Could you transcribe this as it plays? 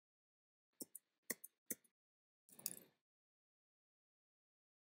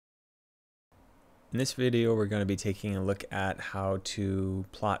In this video, we're going to be taking a look at how to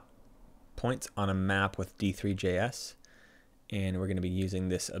plot points on a map with D3.js, and we're going to be using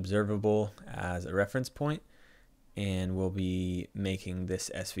this observable as a reference point, and we'll be making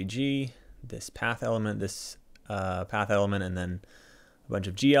this SVG, this path element, and then a bunch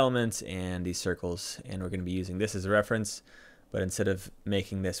of G elements and these circles, and we're going to be using this as a reference, but instead of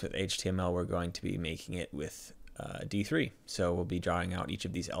making this with HTML, we're going to be making it with D3. So we'll be drawing out each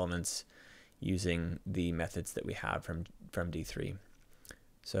of these elements using the methods that we have from D3.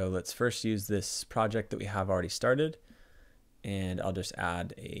 So let's first use this project that we have already started, and I'll just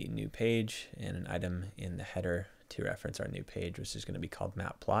add a new page and an item in the header to reference our new page, which is going to be called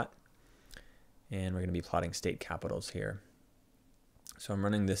map plot, and we're going to be plotting state capitals here. So I'm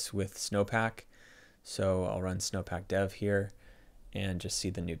running this with Snowpack, so I'll run Snowpack dev here and just see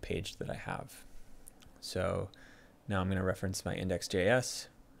the new page that I have. So now I'm going to reference my index.js,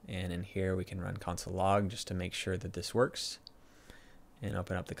 and in here we can run console log just to make sure that this works, and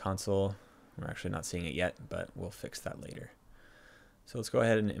open up the console. We're actually not seeing it yet, but we'll fix that later. So let's go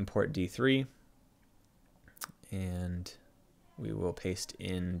ahead and import D3, and we will paste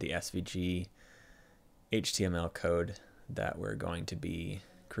in the SVG HTML code that we're going to be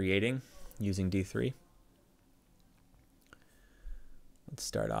creating using D3. Let's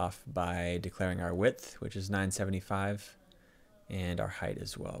start off by declaring our width, which is 975, and our height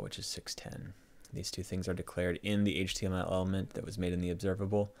as well, which is 610. These two things are declared in the HTML element that was made in the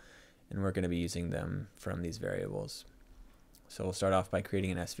observable, and we're going to be using them from these variables. So we'll start off by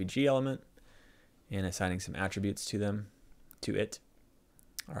creating an SVG element and assigning some attributes to it,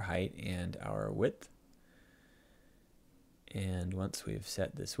 our height and our width. And once we've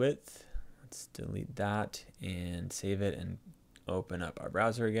set this width, let's delete that and save it and open up our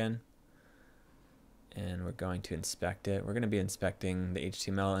browser again. And we're going to inspect it. We're going to be inspecting the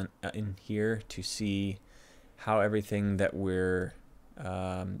HTML in here to see how everything that we're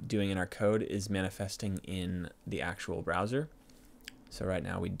doing in our code is manifesting in the actual browser. So right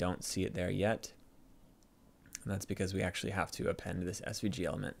now we don't see it there yet, and that's because we actually have to append this SVG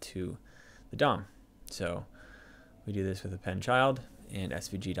element to the DOM. So we do this with append child and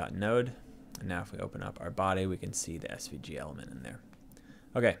svg.node, and now if we open up our body, we can see the SVG element in there.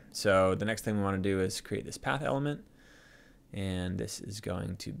 Okay, so the next thing we want to do is create this path element, and this is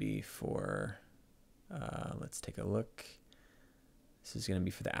going to be for, let's take a look. This is going to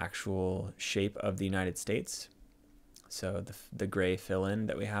be for the actual shape of the United States. So the gray fill-in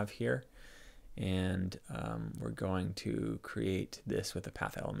that we have here, and we're going to create this with a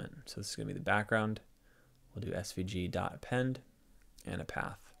path element. So this is going to be the background. We'll do svg.append and a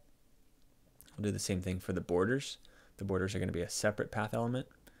path. We'll do the same thing for the borders. The borders are going to be a separate path element,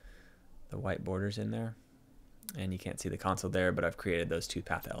 the white borders in there, and you can't see the console there, but I've created those two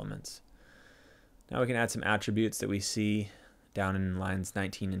path elements. Now we can add some attributes that we see down in lines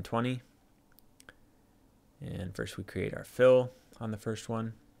 19 and 20. And first we create our fill on the first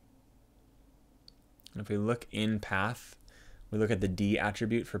one. And if we look in path, we look at the D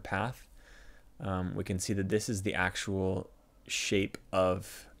attribute for path, we can see that this is the actual shape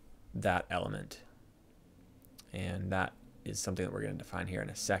of that element. And that is something that we're going to define here in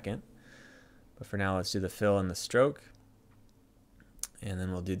a second. But for now, let's do the fill and the stroke. And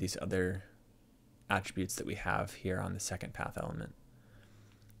then we'll do these other attributes that we have here on the second path element.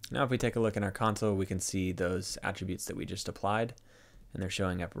 Now, if we take a look in our console, we can see those attributes that we just applied, and they're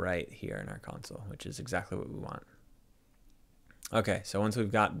showing up right here in our console, which is exactly what we want. Okay, so once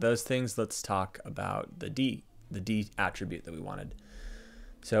we've got those things, let's talk about the D attribute that we wanted.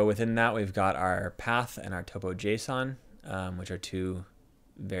 So within that, we've got our path and our topo.json, which are two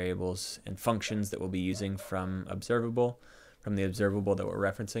variables and functions that we'll be using from the observable that we're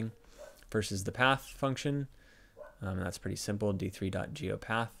referencing. First is the path function, and that's pretty simple,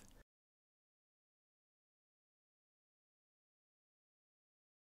 d3.geopath.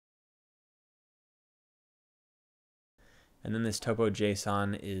 And then this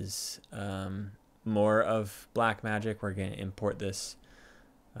topo.json is more of black magic. We're going to import this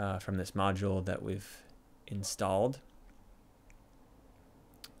from this module that we've installed,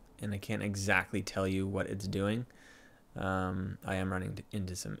 and I can't exactly tell you what it's doing. I am running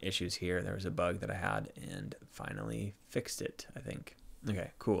into some issues here. There was a bug that I had and finally fixed it, I think.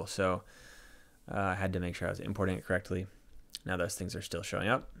 Okay, cool. So I had to make sure I was importing it correctly. Now those things are still showing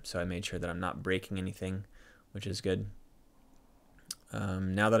up, so I made sure that I'm not breaking anything, which is good.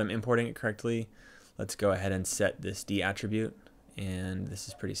 Now that I'm importing it correctly, let's go ahead and set this D attribute. And this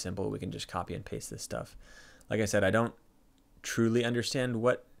is pretty simple. We can just copy and paste this stuff. Like I said, I don't truly understand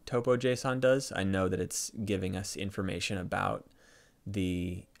what topo.json does. I know that it's giving us information about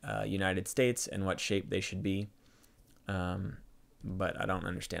the United States and what shape they should be. But I don't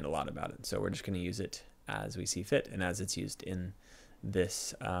understand a lot about it. So we're just going to use it as we see fit and as it's used in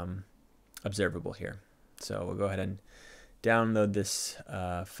this observable here. So we'll go ahead and download this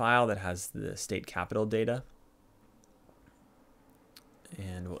file that has the state capital data.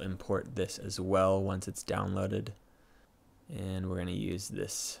 And we'll import this as well once it's downloaded. And we're going to use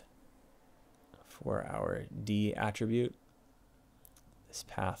this for our D attribute, this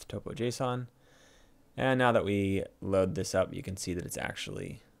path topo.json. And now that we load this up, you can see that it's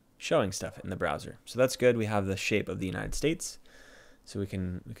actually showing stuff in the browser. So that's good. We have the shape of the United States. So we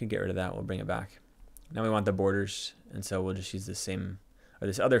can get rid of that. We'll bring it back. Now we want the borders. And so we'll just use the same, or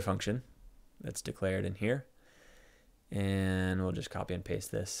this other function that's declared in here. And we'll just copy and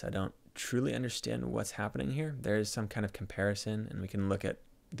paste this. I don't truly understand what's happening here. There is some kind of comparison, and we can look at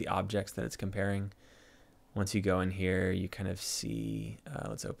the objects that it's comparing. Once you go in here, you kind of see,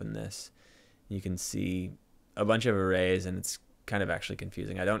 let's open this. You can see a bunch of arrays, and it's kind of actually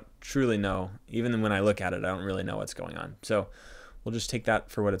confusing. I don't truly know. Even when I look at it, I don't really know what's going on. So we'll just take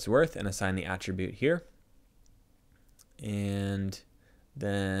that for what it's worth and assign the attribute here. And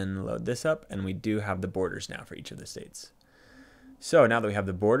then load this up, and we do have the borders now for each of the states. So now that we have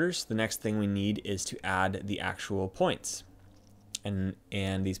the borders, the next thing we need is to add the actual points. And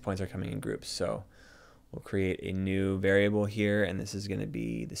these points are coming in groups. So we'll create a new variable here, and this is going to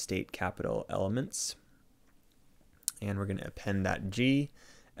be the state capital elements. And we're going to append that G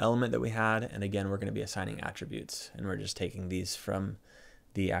element that we had. And again, we're going to be assigning attributes, and we're just taking these from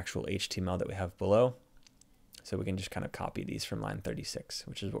the actual HTML that we have below. So we can just kind of copy these from line 36,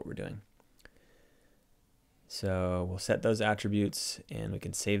 which is what we're doing. So we'll set those attributes, and we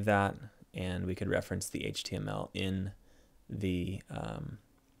can save that, and we could reference the HTML in the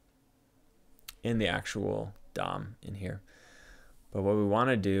actual DOM in here. But what we want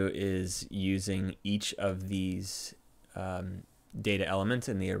to do is, using each of these data elements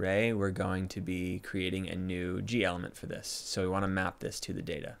in the array, we're going to be creating a new G element for this. So we want to map this to the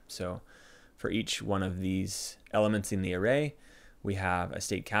data. So for each one of these elements in the array, we have a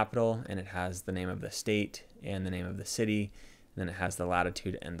state capital, and it has the name of the state and the name of the city, and then it has the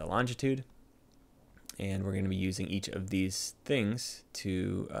latitude and the longitude. And we're going to be using each of these things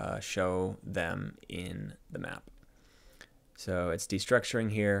to show them in the map. So it's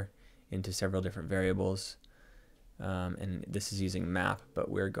destructuring here into several different variables. And this is using map, but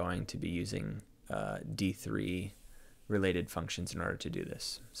we're going to be using D3 related functions in order to do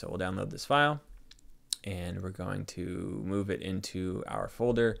this. So we'll download this file, and we're going to move it into our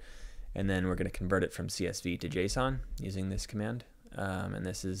folder, and then we're going to convert it from CSV to JSON using this command. And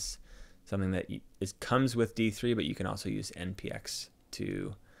this is something that comes with D3, but you can also use npx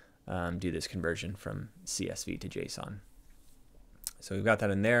to do this conversion from CSV to JSON. So we've got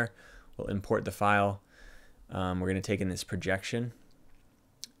that in there. We'll import the file. We're going to take in this projection,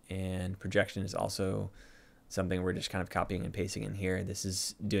 and projection is also something we're just kind of copying and pasting in here. This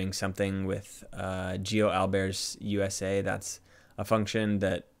is doing something with GeoAlbert's USA. That's a function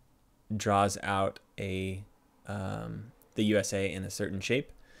that draws out the USA in a certain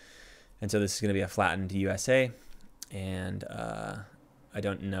shape. And so this is going to be a flattened USA. And I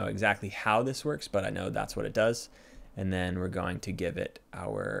don't know exactly how this works, but I know that's what it does. And then we're going to give it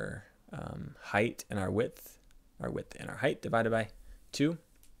our height and our width and our height divided by 2.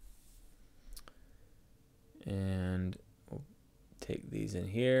 And we'll take these in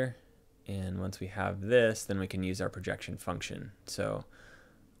here, and once we have this, then we can use our projection function. So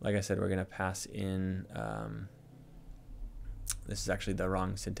like I said, we're going to pass in, this is actually the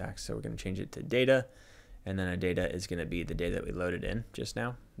wrong syntax, so we're going to change it to data, and then our data is going to be the data that we loaded in just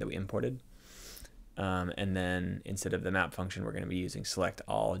now, that we imported. And then instead of the map function, we're going to be using select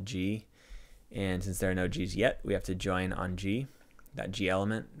all G, and since there are no G's yet, we have to join on G. That G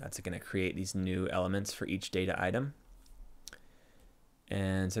element, that's going to create these new elements for each data item.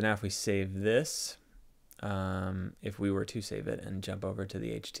 And so now if we save this, if we were to save it and jump over to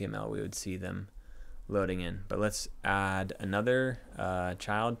the HTML, we would see them loading in. But let's add another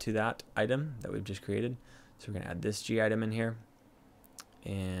child to that item that we've just created. So we're going to add this G item in here,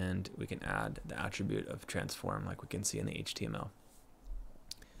 and we can add the attribute of transform like we can see in the HTML.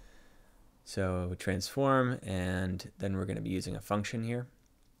 So we transform, and then we're going to be using a function here,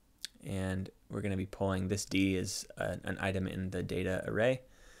 and we're going to be pulling this D as an item in the data array.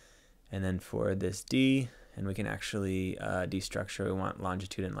 And then for this D, and we can actually destructure, we want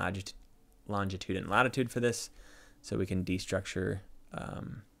longitude and latitude for this. So we can destructure,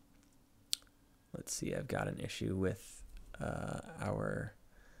 let's see, I've got an issue with our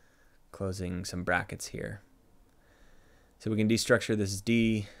closing some brackets here. So we can destructure this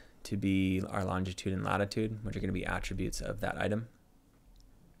D to be our longitude and latitude, which are going to be attributes of that item.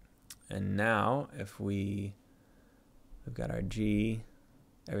 And now if we've got our G,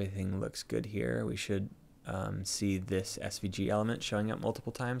 everything looks good here. We should see this SVG element showing up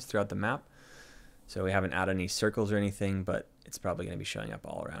multiple times throughout the map. So we haven't added any circles or anything, but it's probably going to be showing up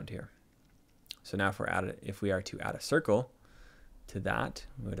all around here. So now if we are to add a circle to that,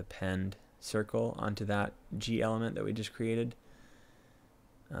 we would append circle onto that G element that we just created.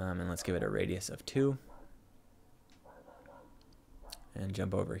 And let's give it a radius of 2. And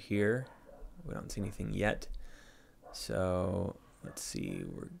jump over here. We don't see anything yet. So let's see,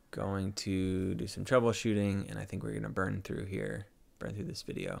 we're going to do some troubleshooting, and I think we're going to burn through this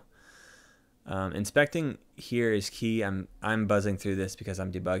video. Inspecting here is key. I'm buzzing through this because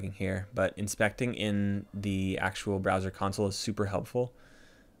I'm debugging here, but inspecting in the actual browser console is super helpful.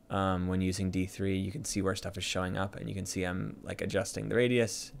 When using D3, you can see where stuff is showing up, and you can see I'm like adjusting the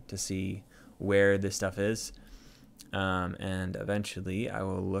radius to see where this stuff is. And eventually I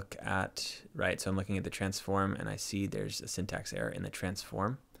will look at, so I'm looking at the transform, and I see there's a syntax error in the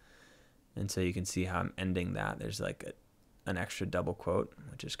transform. And so you can see how I'm ending that. There's like an extra double quote,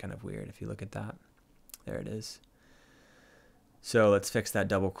 which is kind of weird if you look at that. There it is. So let's fix that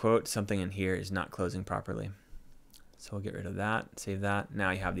double quote. Something in here is not closing properly. So we'll get rid of that, save that. Now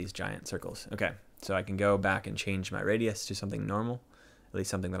you have these giant circles. Okay, so I can go back and change my radius to something normal, at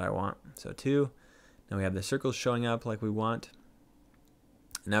least something that I want. So 2. Now we have the circles showing up like we want.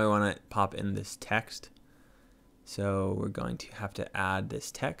 Now we want to pop in this text. So we're going to have to add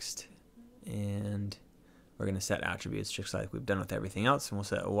this text, and we're going to set attributes just like we've done with everything else. And we'll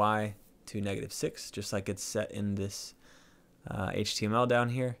set y to -6, just like it's set in this HTML down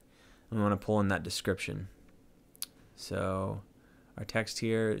here. And we want to pull in that description. So our text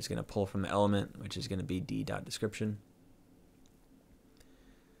here is going to pull from the element, which is going to be d.description.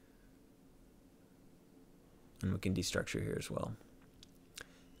 And we can destructure here as well.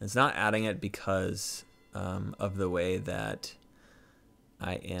 It's not adding it because of the way that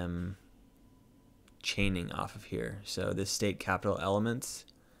I am chaining off of here. So this state capital elements,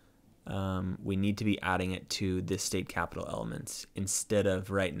 we need to be adding it to this state capital elements instead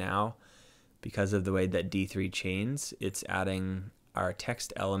of right now. Because of the way that D3 chains, it's adding our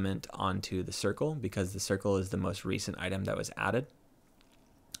text element onto the circle, because the circle is the most recent item that was added.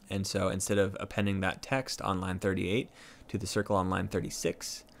 And so instead of appending that text on line 38 to the circle on line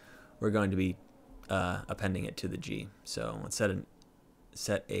 36, we're going to be appending it to the G. So let's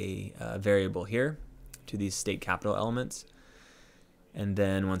set a variable here to these state capital elements. And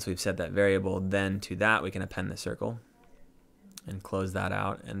then once we've set that variable, then to that we can append the circle and close that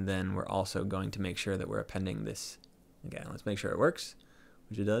out. And then we're also going to make sure that we're appending this. Again, let's make sure it works,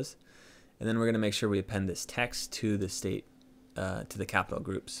 which it does. And then we're going to make sure we append this text to the state, to the capital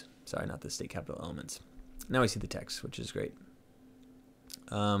groups. Sorry, not the state capital elements. Now we see the text, which is great.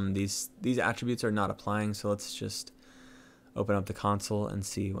 These attributes are not applying, so let's just open up the console and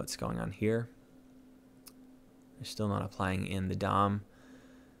see what's going on here. They're still not applying in the DOM.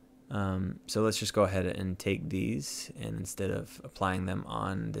 So let's just go ahead and take these, and instead of applying them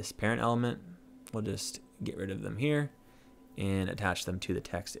on this parent element, we'll just get rid of them here and attach them to the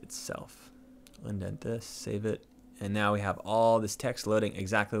text itself. We'll indent this, save it, and now we have all this text loading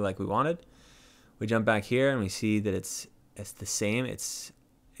exactly like we wanted. We jump back here and we see that it's the same. It's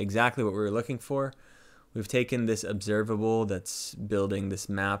exactly what we were looking for. We've taken this observable that's building this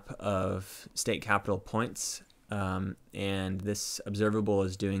map of state capital points, and this observable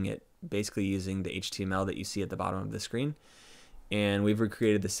is doing it basically using the HTML that you see at the bottom of the screen. And we've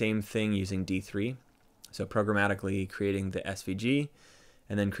recreated the same thing using D3. So programmatically creating the SVG,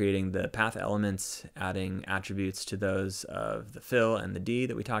 and then creating the path elements, adding attributes to those of the fill and the D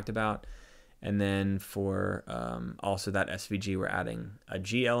that we talked about. And then for also that SVG, we're adding a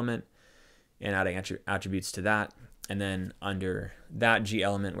G element and adding attributes to that. And then under that G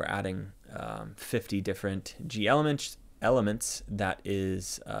element, we're adding 50 different G elements that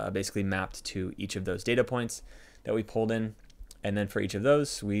is basically mapped to each of those data points that we pulled in. And then for each of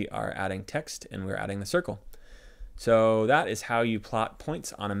those, we are adding text, and we're adding the circle. So that is how you plot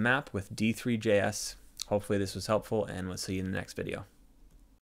points on a map with D3.js. Hopefully this was helpful, and we'll see you in the next video.